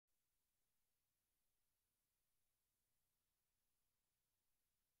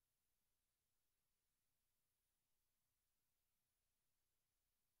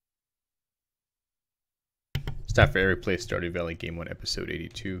It's time for Eric Play Stardew Valley Game 1 Episode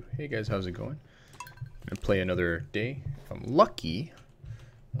 82. Hey guys, how's it going? I'm gonna play another day. If I'm lucky,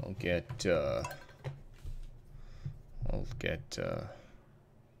 I'll get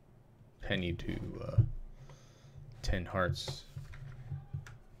Penny to 10 hearts.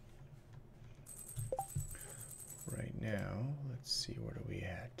 Right now, let's see, what are we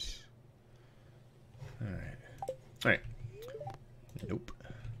at? Alright. Nope.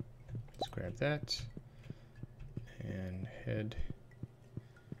 Let's grab that. And head.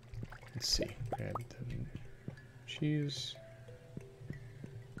 Let's see. Grab the cheese.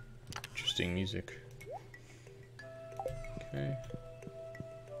 Interesting music. Okay.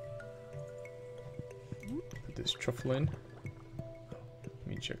 Put this truffle in. Let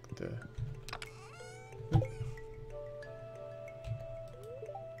me check the.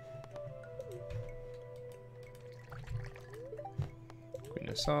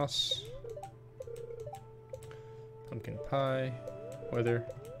 Queen sauce. Pumpkin pie. Weather.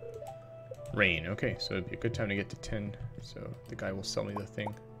 Rain. Okay, so it'd be a good time to get to 10. So the guy will sell me the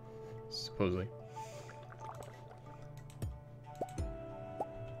thing. Supposedly.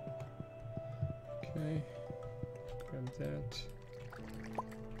 Okay. Grab that.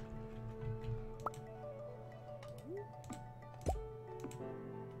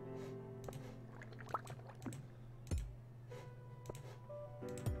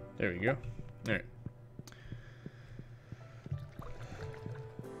 There we go. Alright.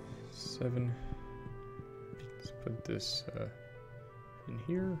 7. Let's put this in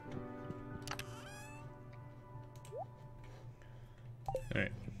here.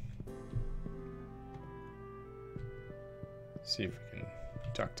 Alright. See if we can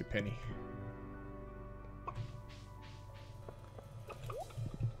talk to Penny.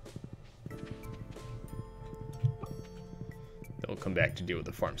 They'll come back to deal with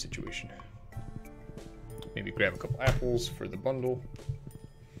the farm situation. Maybe grab a couple apples for the bundle.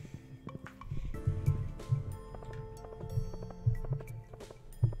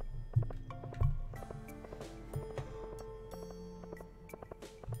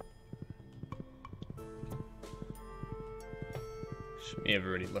 She may have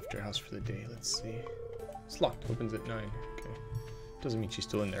already left her house for the day. Let's see. It's locked. Opens at 9. Okay. Doesn't mean she's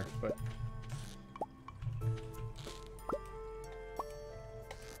still in there, but.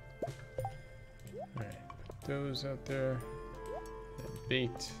 Alright. Put those out there. And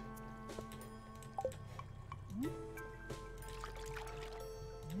bait.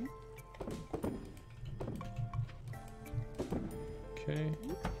 Okay.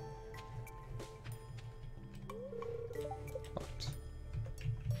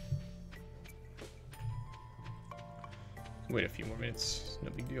 Wait a few more minutes, no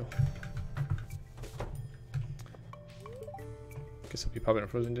big deal. Guess I'll be popping a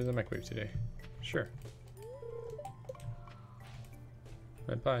frozen into the microwave today. Sure.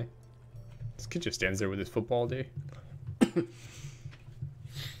 Bye. This kid just stands there with his football all day.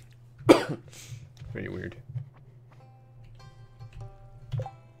 Very weird.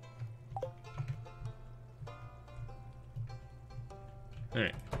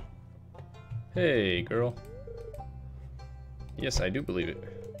 Alright. Hey, girl. Yes, I do believe it.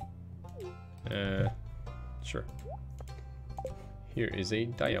 Sure. Here is a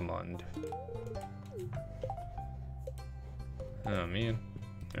diamond. Oh, man.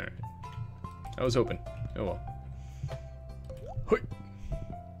 Alright. I was hoping. Oh, well. Hoi!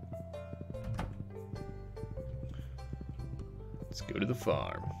 Let's go to the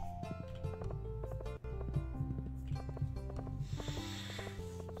farm.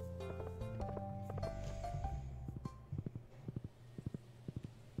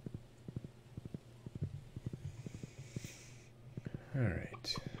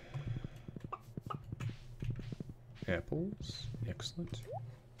 Alright. Apples. Excellent.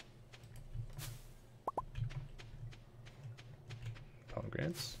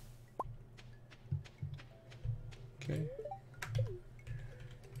 Pomegranates. Okay.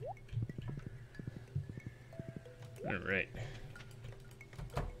 Alright.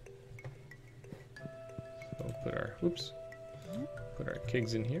 So we'll put our, put our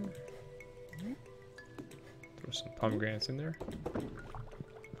kegs in here. Throw some pomegranates in there.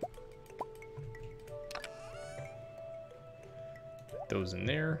 Put those in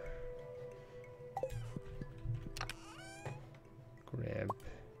there. Grab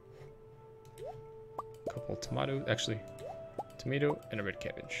a couple tomatoes, actually, tomato and a red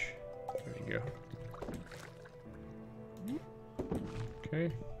cabbage. There we go.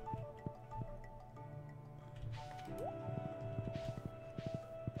 Okay.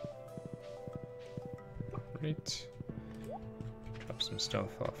 Right. Drop some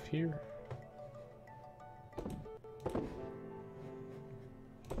stuff off here.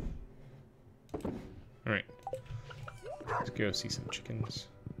 Let's go see some chickens.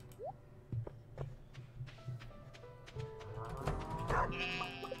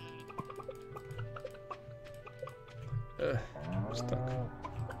 I'm stuck.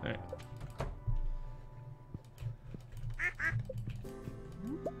 Alright.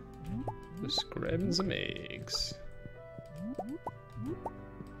 Just grabbing some eggs.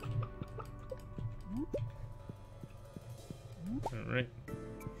 Alright.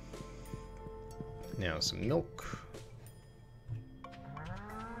 Now some milk.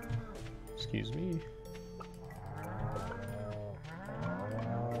 Excuse me.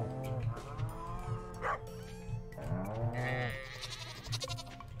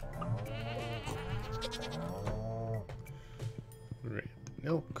 Right, the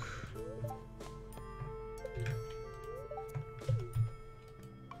milk.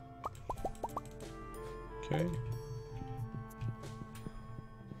 Okay.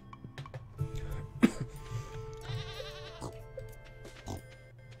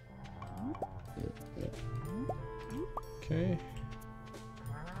 Okay.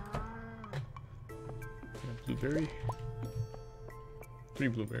 Blueberry. 3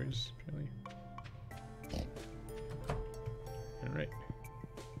 blueberries, apparently. Alright.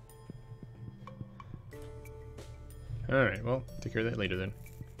 Alright, well, take care of that later then.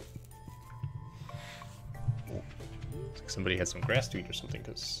 Looks like somebody had some grass to eat or something,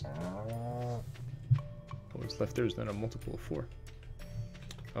 because what was left there is not a multiple of 4.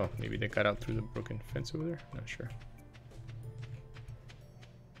 Oh, maybe they got out through the broken fence over there? Not sure.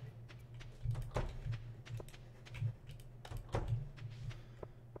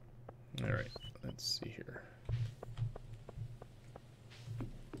 Alright, let's see here.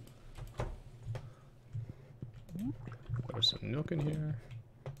 There's some milk in here.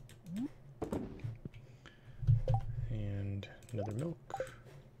 And another milk.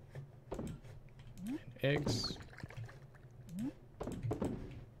 And eggs.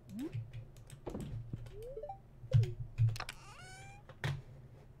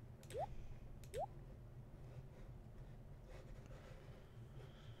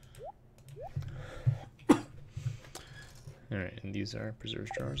 Alright, and these are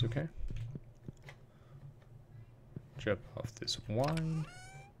preserves jars, okay. Drop off this wine.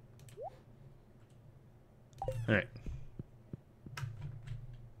 Alright.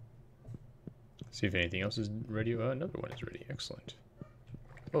 See if anything else is ready. Another one is ready. Excellent.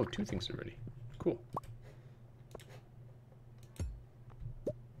 Oh, 2 things are ready. Cool.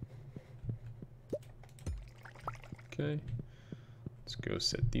 Okay. Let's go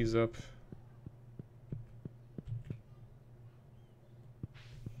set these up.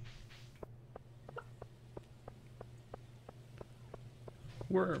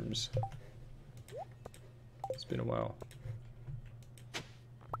 Worms. It's been a while.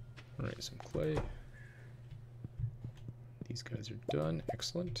 Alright, some clay. These guys are done.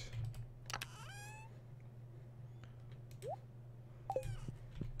 Excellent.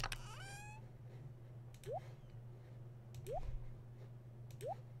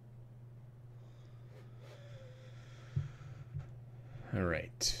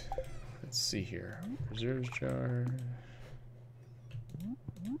 Alright. Let's see here. Preserves jar.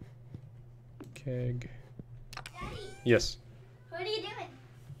 Keg. Daddy, Yes. what are you doing?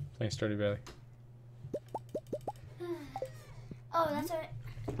 Playing Stardew Valley. Oh, that's what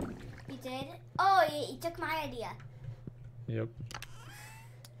you did? Oh, you took my idea. Yep.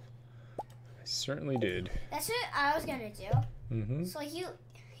 I certainly did. That's what I was gonna do. Mm-hmm. So like you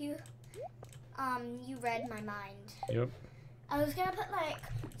read my mind. Yep. I was gonna put like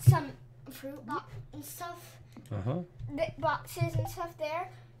some fruit box and stuff, Uh-huh. boxes and stuff there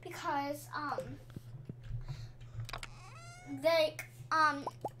because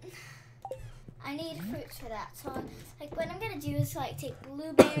I need fruits for that. So like what I'm gonna do is like take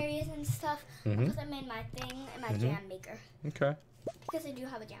blueberries and stuff and put them in my thing in my jam maker. Okay. Because I do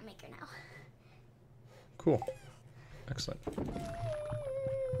have a jam maker now. Cool. Excellent.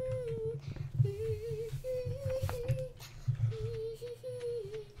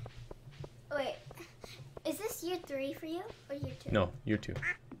 Wait, is this year 3 for you or year 2? No, year 2.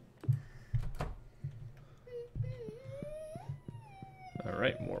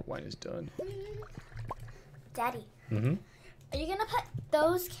 Alright, more wine is done. Daddy, Mm-hmm. are you gonna put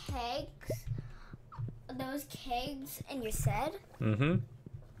those kegs in your shed? Mm-hmm.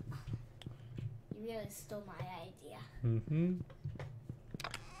 You really stole my idea. Mm-hmm.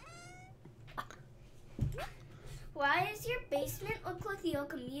 Why does your basement look like the old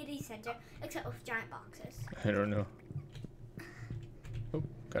community center except with giant boxes? I don't know. Oh,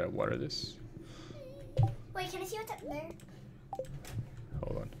 gotta water this. Wait, can I see what's up there?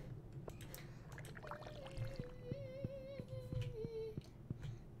 Hold on.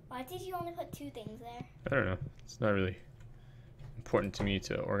 Why did you only put 2 things there? I don't know. It's not really important to me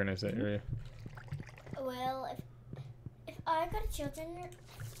to organize that area. Well, if I got a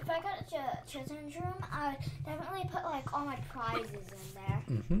children's room, I would definitely put like all my prizes in there.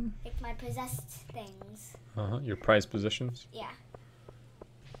 Mm-hmm. Like my possessed things. Uh-huh. Your prized possessions? Yeah.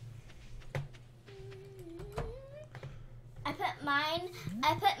 I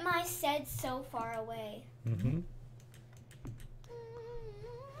put my said so far away. Mm-hmm.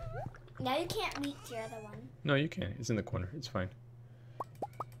 Now you can't reach your other one. No, you can. It's in the corner. It's fine.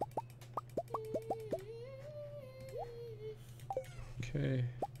 Okay.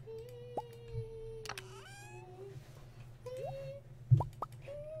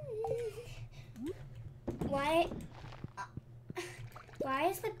 Why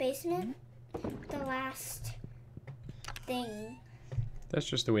is the basement the last thing? That's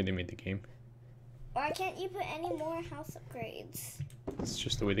just the way they made the game. Why can't you put any more house upgrades? It's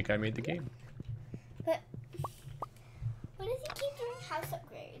just the way the guy made the game. But why does he keep doing house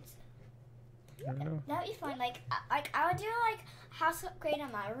upgrades? I don't know. That would be fun. Like I would do like house upgrade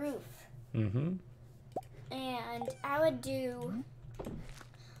on my roof. Mm-hmm. And I would do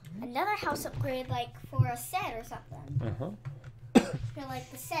another house upgrade like for a set or something. Uh-huh. For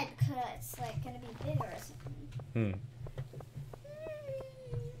like the set because it's like gonna be bigger or something.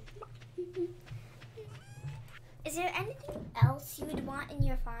 Is there anything else you would want in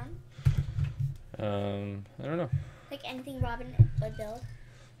your farm? I don't know. Like anything Robin would build?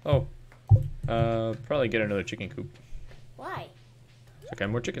 Oh. Probably get another chicken coop. Why? So I got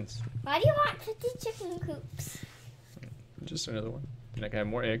more chickens. Why do you want 50 chicken coops? Just another one. And I can have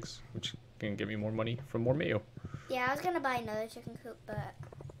more eggs, which can give me more money from more mayo. Yeah, I was gonna buy another chicken coop, but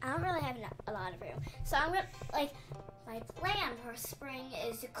I don't really have a lot of room. So I'm gonna, like, my plan for spring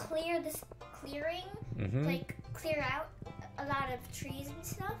is to clear this clearing, Mm-hmm. like, clear out a lot of trees and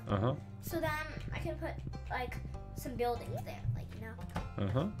stuff. Uh-huh. So then I can put, like, some buildings there, like, you know.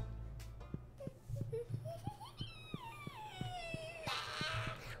 Uh-huh.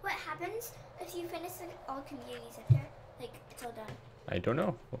 What happens if you finish the all community center? Like, it's all done. I don't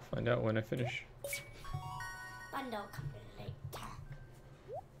know. We'll find out when I finish. Bundle complete.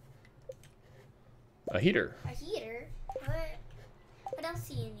 A heater. A heater? What else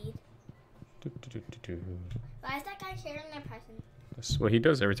do you need? Why is that guy sharing their present? That's what he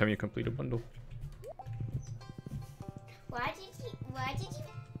does every time you complete a bundle. Why did you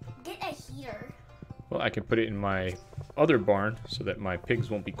get a heater? Well, I can put it in my other barn so that my pigs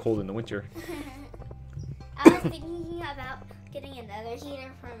won't be cold in the winter. I was thinking about getting another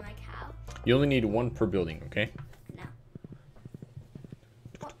heater for my cow. You only need one per building, okay? No.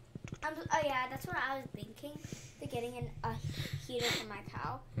 Well, oh yeah, that's what I was thinking. To getting a heater for my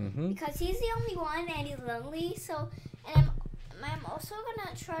cow. Mm-hmm. Because he's the only one and he's lonely. So, and I'm also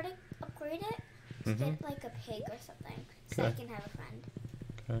gonna try to upgrade it to get like a pig or something, so I can have a friend.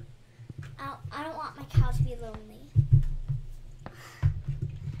 Okay. I don't want my cow to be lonely.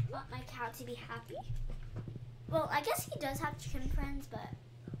 I want my cow to be happy. Well, I guess he does have chicken friends, but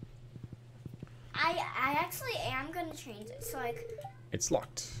I actually am gonna change it. So like, It's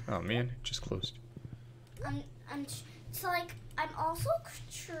locked. Oh man, it just closed. So like, I'm also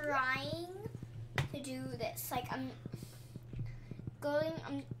trying to do this. Like, I'm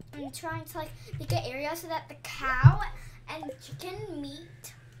trying to like make an area so that the cow and chicken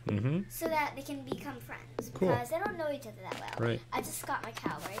meet. Mm-hmm. So that they can become friends. Cool. Because they don't know each other that well. Right. I just got my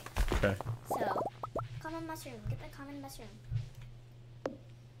cow, right? Okay. So, common mushroom. Get the common mushroom.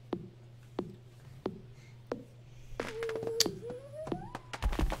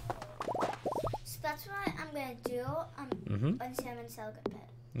 So that's what I'm going to do on Salmon Cell Good Pet.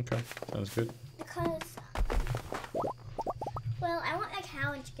 Okay. Sounds good. Because, well, I want a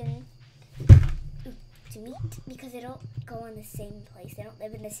cow and chicken to meet because they don't go in the same place. They don't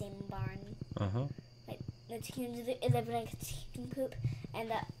live in the same barn. Uh-huh. Like the chickens live in like a chicken coop, and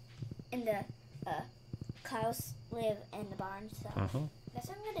the cows live in the barn. So that's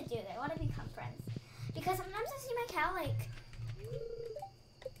what I'm gonna do. They want to become friends because sometimes I see my cow like.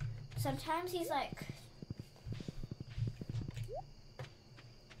 Sometimes he's like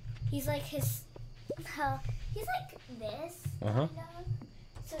his. He's like this. Uh-huh. Kind of.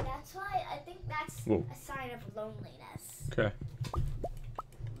 So that's why I think that's Whoa. a sign of loneliness. Okay.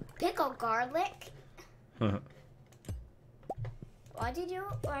 Pickle garlic. Uh-huh. Why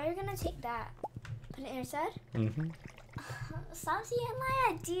are you gonna take that? Put it in your set? Mm-hmm. Stop seeing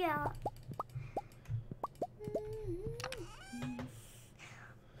my idea.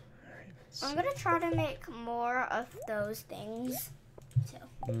 I'm gonna try to make more of those things too.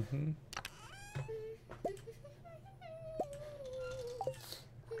 Mm-hmm.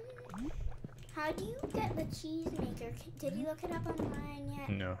 How do you get the cheese maker? Did you look it up online yet?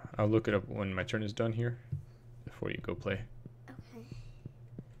 No, I'll look it up when my turn is done here, before you go play. Okay.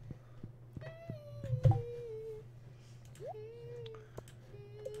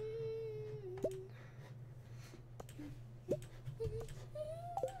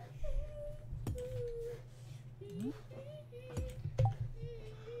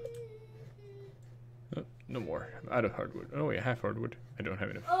 Oh, no more. I'm out of hardwood. Oh wait, I have hardwood. I don't have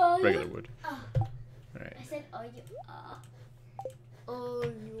enough regular wood. Alright. I said, oh, you, oh,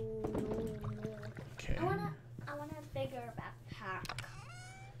 you. Okay. I want a bigger backpack.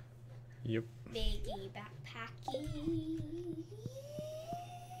 Yep. Biggie backpacky.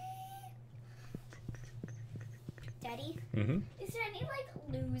 Daddy? Mm-hmm. Is there any, like,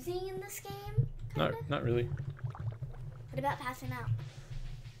 losing in this game? Not really. What about passing out?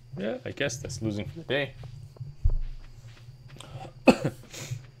 Yeah, I guess that's losing for the day.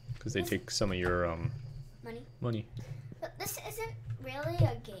 Because they take some of your money. But this isn't really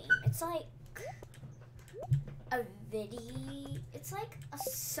a game. It's like a video. It's like a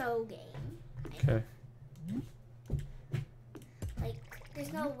game. Okay. Like,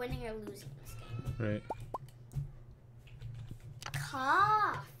 there's no winning or losing in this game. Right.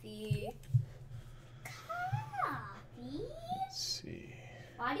 Coffee. Let's see.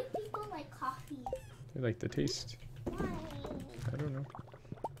 Why do people like coffee? They like the taste. Why? I don't know.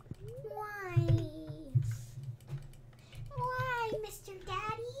 Why? Why, Mr.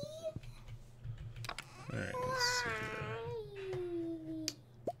 Daddy? Alright, let's see here.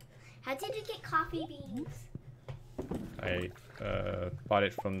 How did you get coffee beans? I bought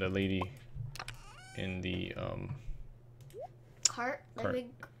it from the lady in the Cart? The Cart. big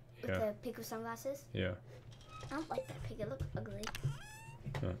with Yeah. the pig with sunglasses? Yeah. I don't like that pig. It looks ugly.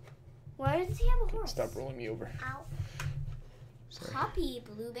 Huh. Why does he have a horse? Stop rolling me over. Ow. Sorry. Poppy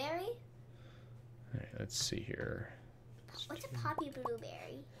blueberry? Alright, let's see here. What's a poppy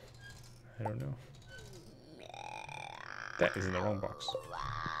blueberry? I don't know. That is in the wrong box.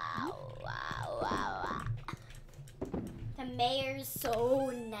 The mayor's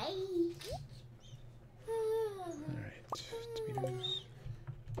so nice. Alright. Tomatoes.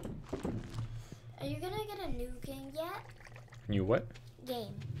 Are you gonna get a new game yet? New what?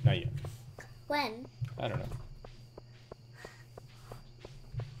 Game. Not yet. When? I don't know.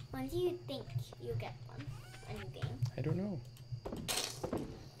 When do you think you'll get one? A new game? I don't know.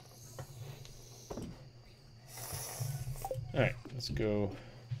 Alright, let's go.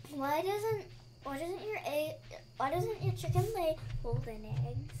 Why doesn't your chicken lay golden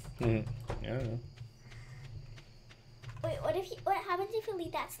eggs? I don't know. Wait, what happens if you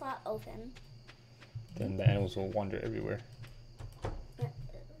leave that slot open? Then the animals will wander everywhere.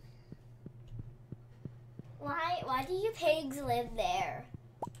 Why do your pigs live there?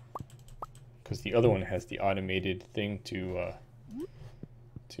 Because the other one has the automated thing to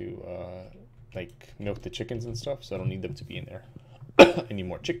like milk the chickens and stuff, so I don't need them to be in there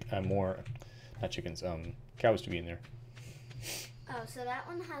anymore. Not chickens, cows to be in there. Oh, so that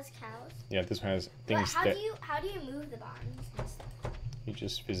one has cows. Yeah, this one has But things how that do you move the barns and stuff? you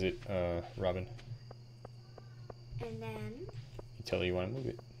just visit Robin. And then You tell her you want to move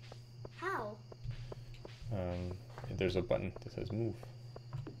it. how? There's a button that says move.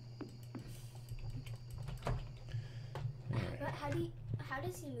 Alright. But how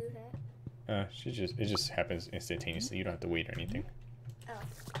does he move it? It just happens instantaneously. You don't have to wait or anything. Oh.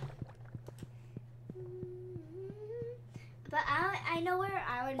 But I know where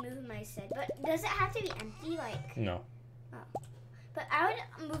I would move my set. But does it have to be empty? Like. No. Oh. But I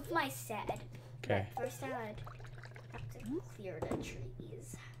would move my set. Okay. But first I would have to clear the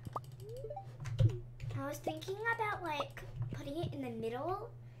trees. I was thinking about like putting it in the middle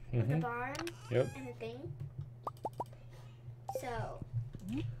of the barn Yep. and the thing. So,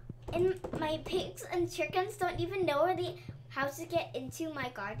 and my pigs and chickens don't even know how to get into my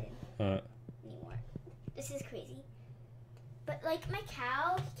garden anymore. This is crazy. But like my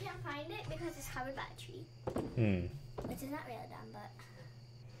cow, he can't find it because it's covered by a tree. Which is not really dumb, but.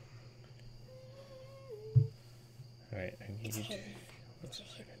 Alright, I need It's you hidden. What It's a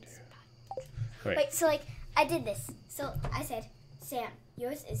else was I hidden gonna spot. do? Wait. Wait, so like I did this. So I said, Sam,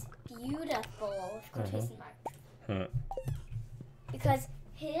 yours is beautiful with quotation marks. Because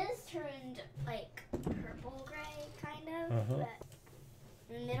his turned like purple gray kind of, but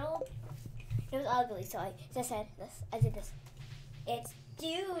in the middle it was ugly. So I just said this. I did this. It's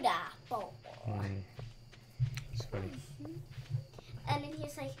beautiful. It's funny. And then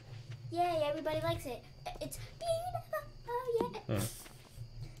he's like, yay, everybody likes it. It's beautiful, yeah.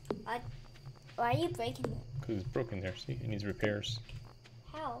 Why are you breaking it? Because it's broken there, see? It needs repairs.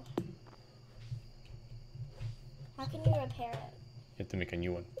 How? How can you repair it? You have to make a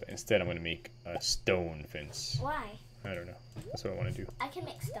new one. But instead, I'm going to make a stone fence. Why? I don't know. That's what I want to do. I can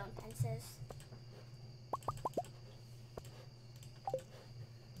make stone fences.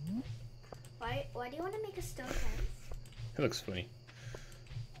 Why do you want to make a stone fence? It looks funny.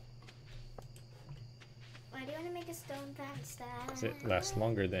 Why do you want to make a stone fence, Dad? Because it lasts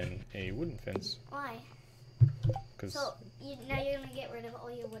longer than a wooden fence. Why? Because So now you're gonna get rid of all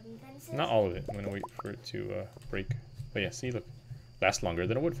your wooden fences? not all of it. I'm going to wait for it to break. But yeah, see, look. Lasts longer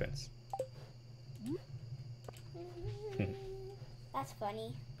than a wood fence. That's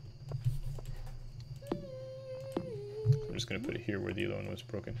funny. I'm just going to put it here where the other one was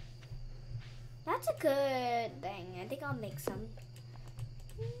broken. That's a good thing. I think I'll make some.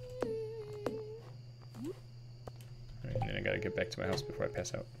 Alright, and then I got to get back to my house before I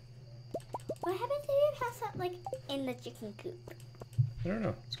pass out. What happens if you pass out, like, in the chicken coop? I don't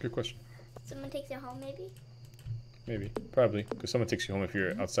know. It's a good question. Someone takes you home, maybe? Maybe. Probably. Because someone takes you home if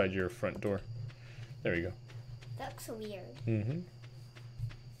you're outside your front door. There you go. That looks so weird. Mm-hmm.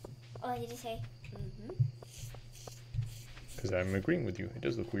 Oh, did you say, mm-hmm? Because I'm agreeing with you. It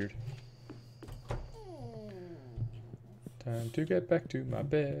does look weird. Time to get back to my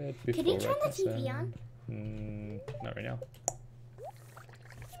bed before Can you turn I the pass TV out. on? Not right now.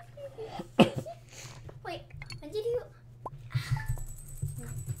 Wait, when did you...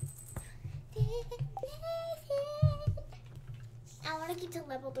 I want to get to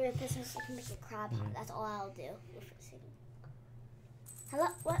level 3 of business so I can make a crab pot. That's all I'll do. Hello,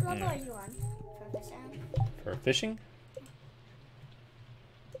 what level are you on for fishing? For fishing?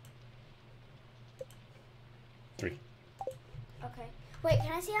 3. Okay. Wait,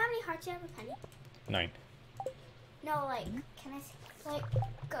 can I see how many hearts you have with Penny? 9. No, like, can I see, like,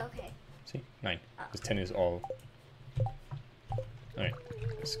 go, okay. See? 9. Because 10 is all. Alright,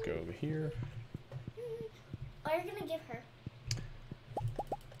 let's go over here. What are you gonna give her?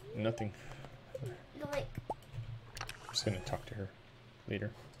 Nothing. No, like, I'm just gonna talk to her later.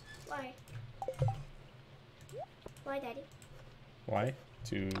 why? Why, Daddy? Why?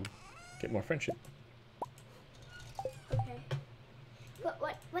 To get more friendship. Okay.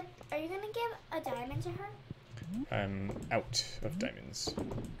 What, are you gonna give a diamond to her? I'm out of diamonds.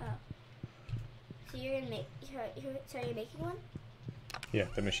 Oh. So you're gonna make her, so you're making one? Yeah,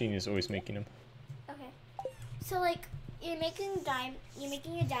 the machine is always making them. Okay. So like you're making your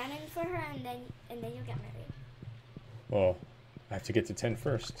diamond for her, and then you'll get married. Well, I have to get to 10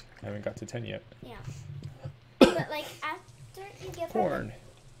 first. I haven't got to 10 yet. Yeah. But like after you give Corn. her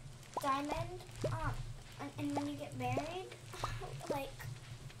the diamond, and when you get married, like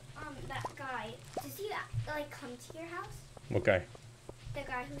that guy, does he like come to your house? What guy? The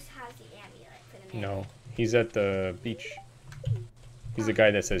guy who has the amulet for the marriage. No, he's at the beach. He's the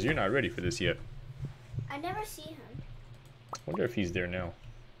guy that says, you're not ready for this yet. I never see him. Wonder if he's there now.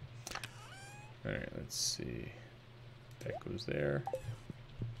 Alright, let's see. That goes there.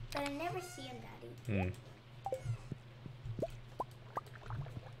 But I never see him, Daddy.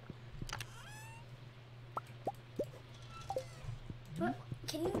 But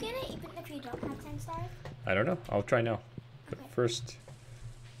can you get it even if you don't have 10 stars? I don't know. I'll try now. But Okay. first,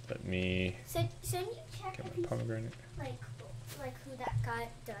 let me So you check get if my he's pomegranate. like who that guy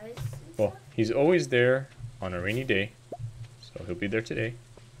does and Well, stuff? he's always there on a rainy day. So he'll be there today.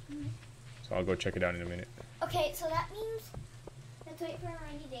 Mhm. So I'll go check it out in a minute. Okay, so that means let's wait for a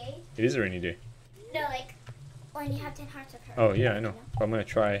rainy day. It is a rainy day. No, like when you have 10 hearts of her. Oh yeah, I know. But I'm gonna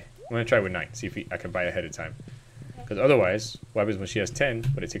try with 9. See if I can buy ahead of time. Because otherwise, what happens when she has 10,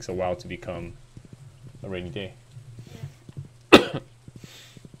 but it takes a while to become a rainy day?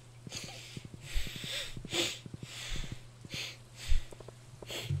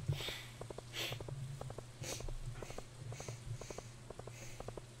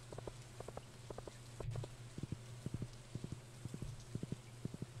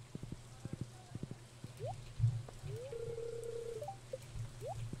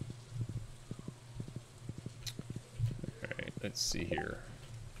 Alright, let's see here.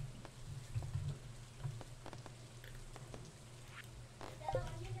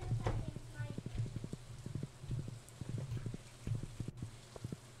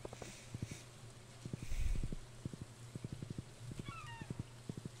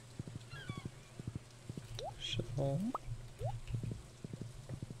 Shuffle.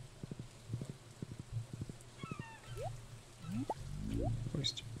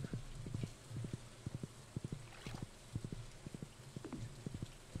 Oyster.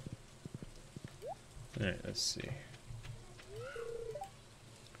 Alright, let's see.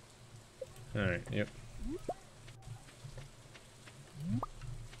 Alright, yep.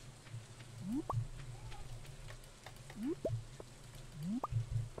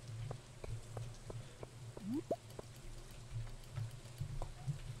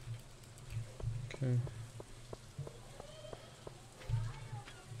 Okay.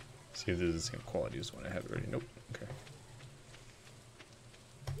 See if this is the same quality as one I have already. Nope. Okay.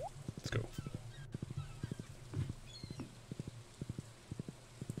 Let's go.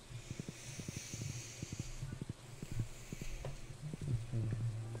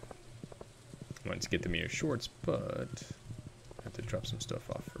 I wanted to get the mirror shorts, but I have to drop some stuff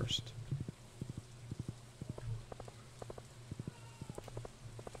off first.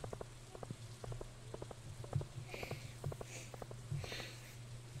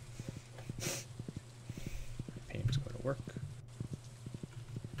 Paint's going to work.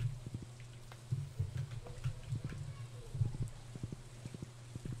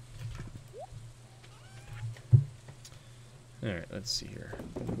 Alright, let's see here.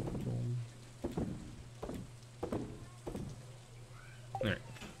 Alright,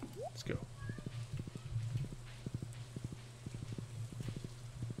 let's go.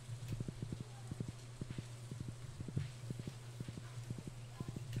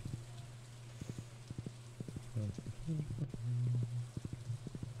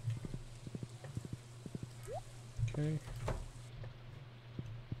 Okay.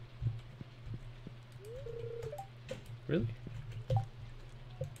 Really?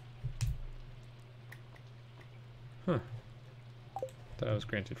 Huh. Thought I was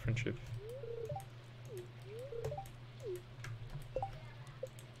granted friendship.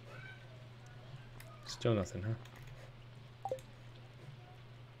 Still nothing, huh?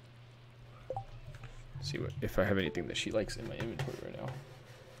 See what if I have anything that she likes in my inventory right now.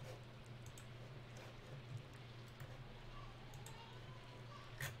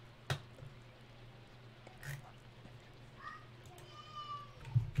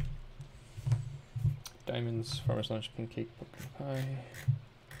 Diamonds, farmer's lunch, pancake, pumpkin pie,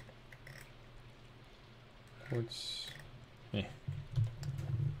 quartz. Eh.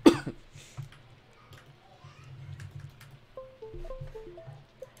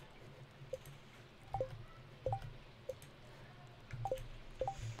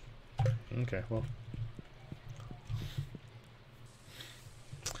 Okay, well,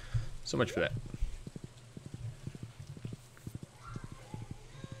 so much for that.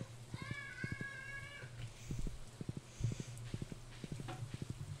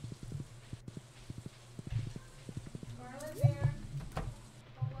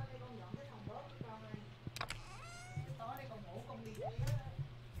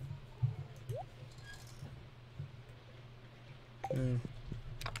 Okay.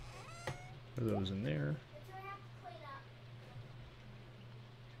 Put those in there.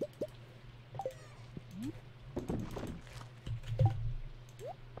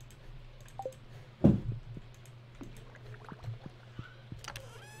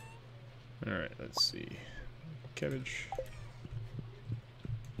 All right, let's see. Cabbage.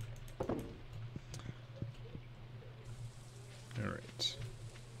 All right.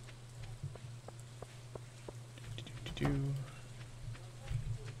 Do.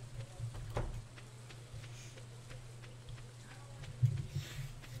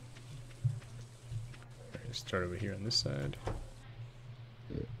 Start over here on this side.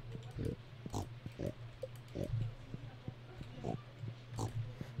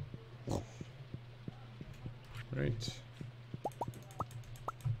 Right.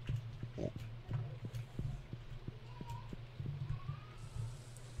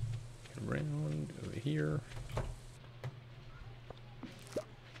 Around over here.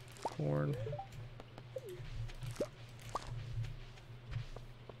 Corn.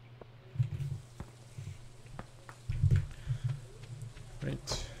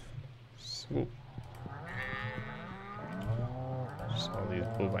 Right. So, just all these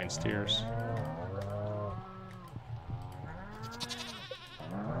bovine steers.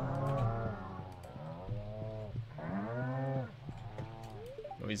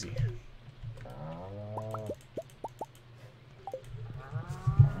 Noisy. All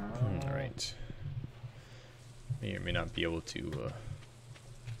right. May or may not be able to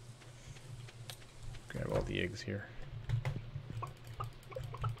grab all the eggs here.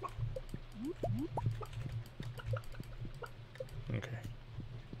 Okay,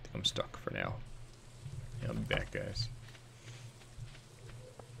 I think I'm stuck for now. Yeah, I'll be back, guys.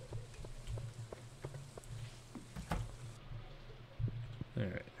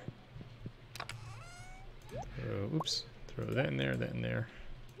 Alright. Oops. Throw that in there, that in there.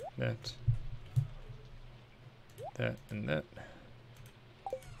 That. That and that.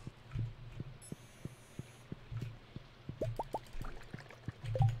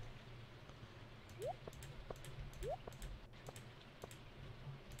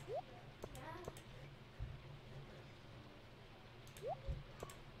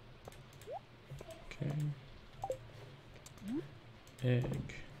 Okay.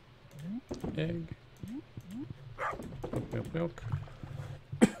 Egg. Egg. Milk, milk, milk.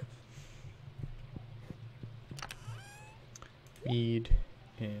 Mead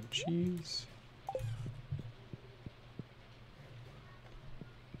and cheese.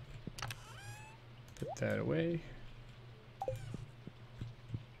 Put that away.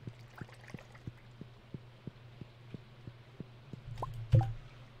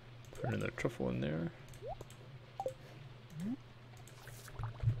 Put another truffle in there.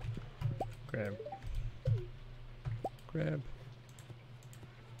 Grab. Grab.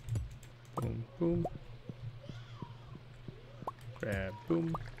 Boom, boom. Grab,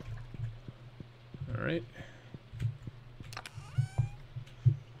 boom. Alright.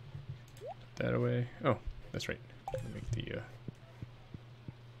 That away. Oh, that's right. Make the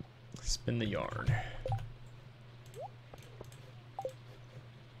spin the yarn.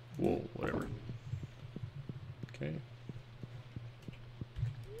 Whoa, whatever. Okay.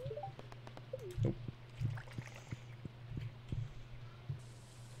 Nope.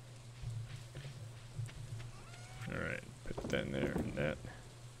 Alright, put that in there and that.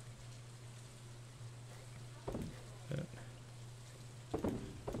 That.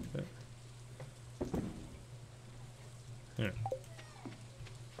 That. Yeah.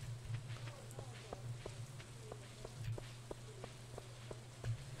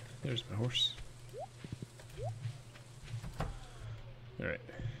 There's my horse. Alright.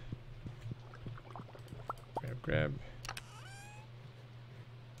 Grab, grab.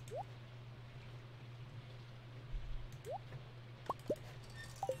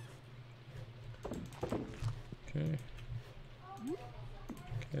 Okay.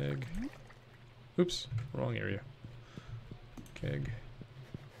 Keg. Oops, wrong area. Keg.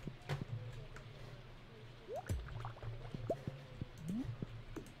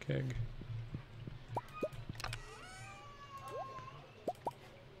 Keg.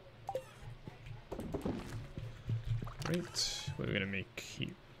 Right, what are we gonna make here?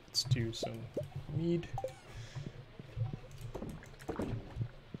 Let's do some mead.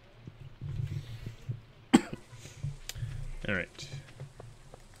 Alright.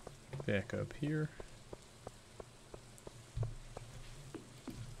 Back up here.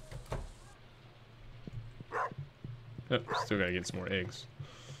 Oh, still gotta get some more eggs.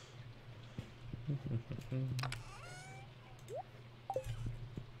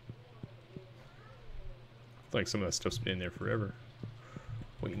 Like some of that stuff's been in there forever,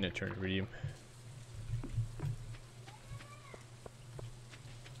 waiting to turn iridium.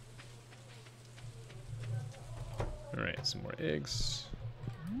 Alright, some more eggs.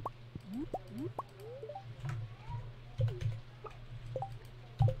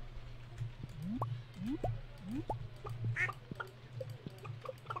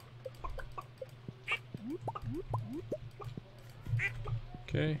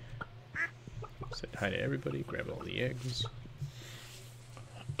 Okay. Said hi to everybody, grab all the eggs.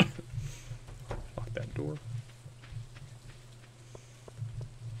 Lock that door.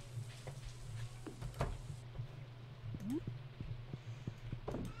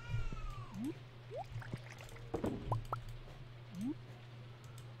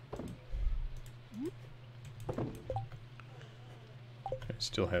 I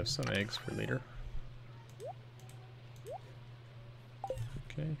still have some eggs for later.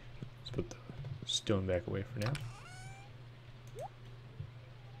 Okay, let's put the stone back away for now.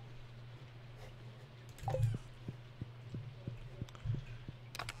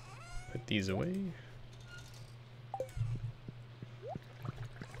 Put these away.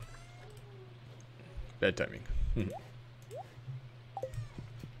 Bad timing.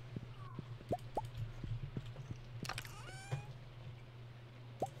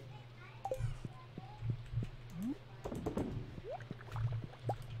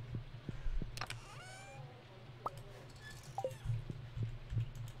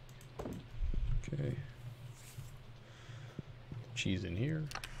 Okay. Cheese in here.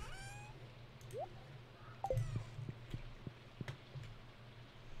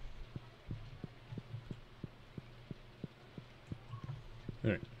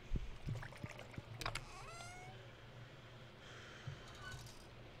 All right.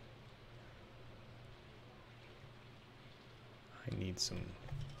 I need some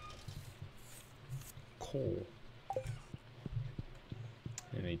coal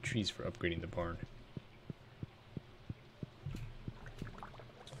and a trees for upgrading the barn.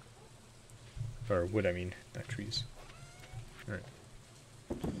 Or wood, I mean, not trees. All right.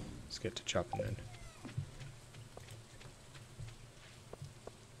 Let's get to chopping then.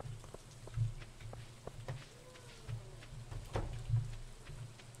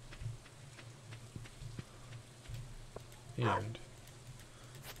 and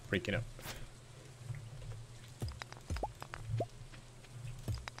breaking up.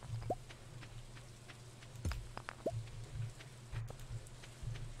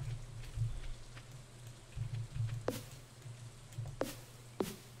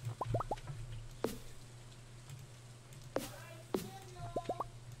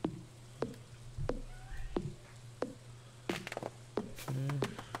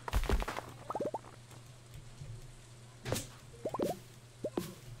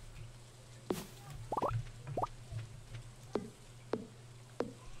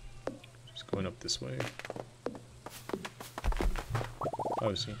 Going up this way.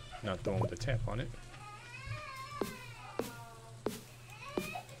 Obviously, not the one with the tap on it.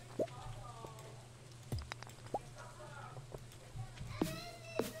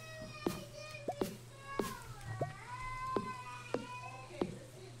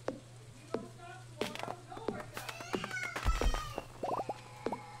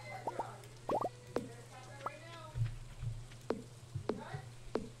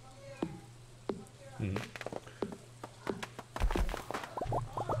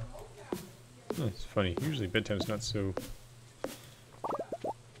 Oh, it's funny. Usually bedtime's not so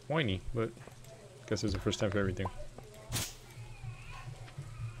whiny, but I guess it's the first time for everything.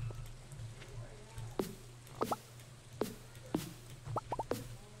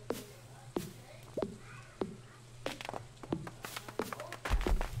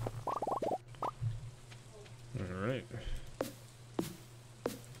 Alright.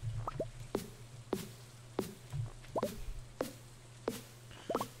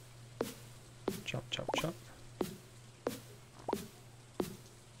 Chop, chop, chop.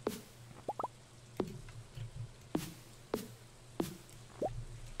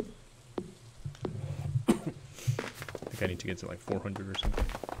 I think I need to get to like 400 or something.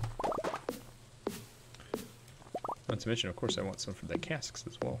 Not to mention, of course, I want some for the casks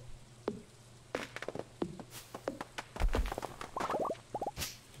as well.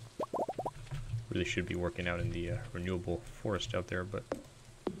 Really should be working out in the renewable forest out there, but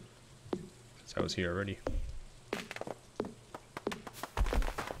since I was here already.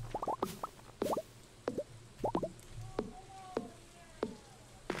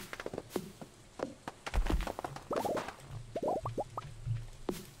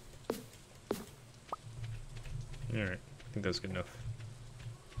 Alright, I think that's good enough.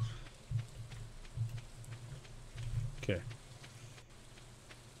 Okay.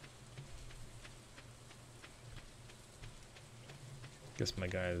 Guess my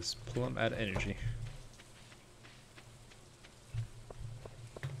guy is plumb out of energy.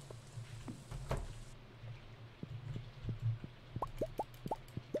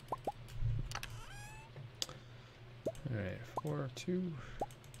 Alright, 4, 2.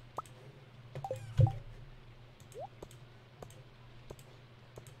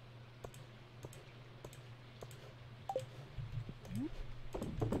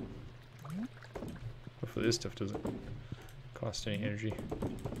 Hopefully this stuff doesn't cost any energy.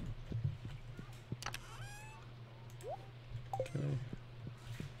 Okay.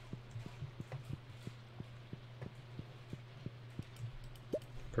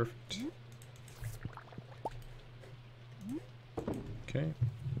 Perfect. Okay.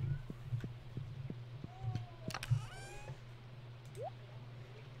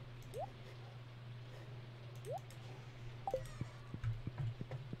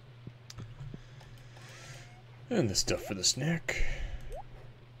 And the stuff for the snack.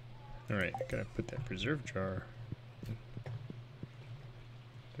 Alright, gotta put that preserve jar.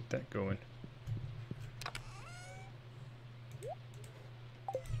 Get that going.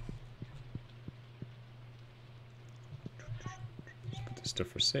 Just put the stuff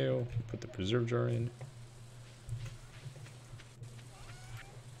for sale, put the preserve jar in.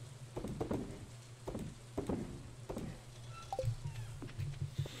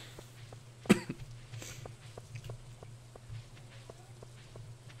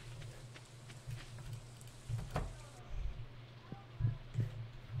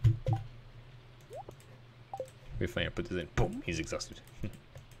 Be funny, I put this in, boom, he's exhausted.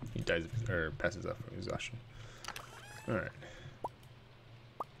 He dies of, or passes out from exhaustion. Alright.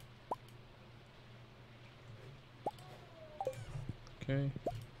 Okay.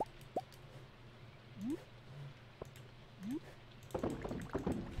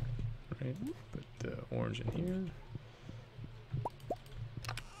 Right, put the orange in here.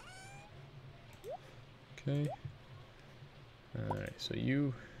 Okay. Alright, so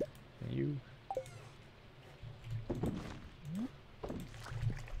you and you.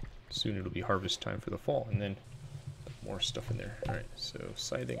 Soon it'll be harvest time for the fall, and then more stuff in there. Alright, so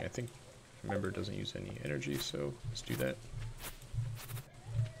siding, I think remember it doesn't use any energy, so let's do that.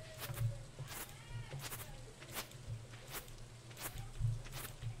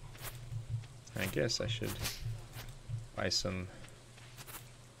 I guess I should buy some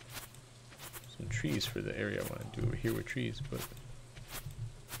trees for the area I want to do over here with trees, but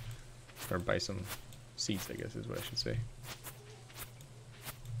or buy some seeds, I guess is what I should say.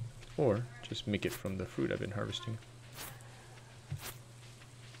 Or just make it from the fruit I've been harvesting.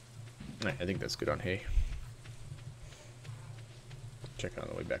 I think that's good on hay. Check it on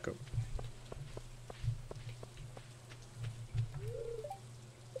the way back up.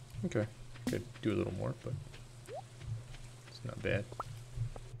 Okay, could do a little more, but it's not bad.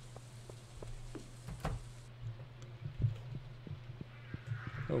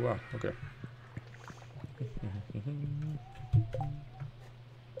 Oh wow, okay.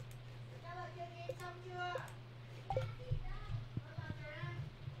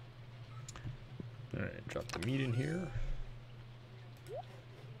 Alright, drop the meat in here.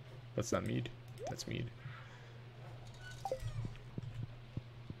 That's not mead, that's mead.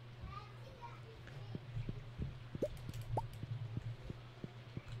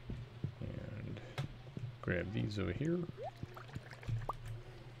 And grab these over here.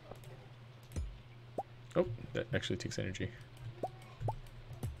 Oh, that actually takes energy.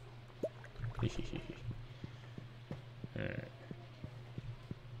 Alright.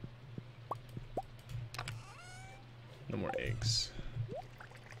 No more eggs.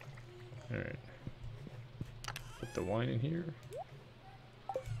 Alright. Put the wine in here.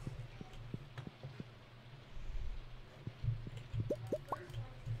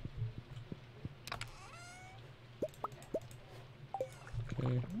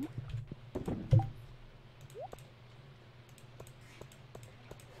 Okay.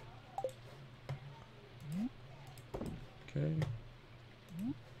 Okay.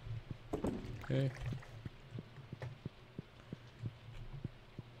 Okay.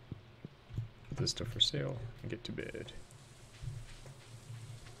 Put this stuff for sale and get to bed.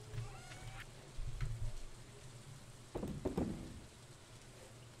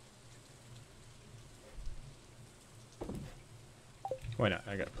 Why not?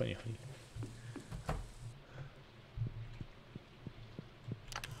 I got plenty of honey.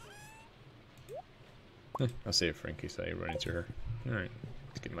 I'll save it for in case I run into her. Alright,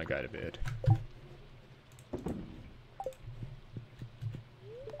 let's get my guy to bed.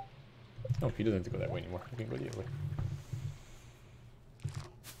 Oh, he doesn't have to go that way anymore. He can go the other way.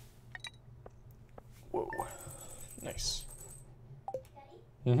 Whoa. Nice.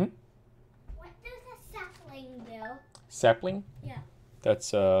 Mm-hmm. What does a sapling do? Sapling? Yeah.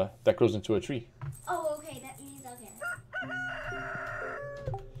 That's, that grows into a tree. Oh, okay. That means, okay.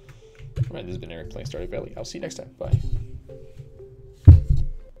 Alright, this has been Eric playing Stardew Valley. I'll see you next time. Bye.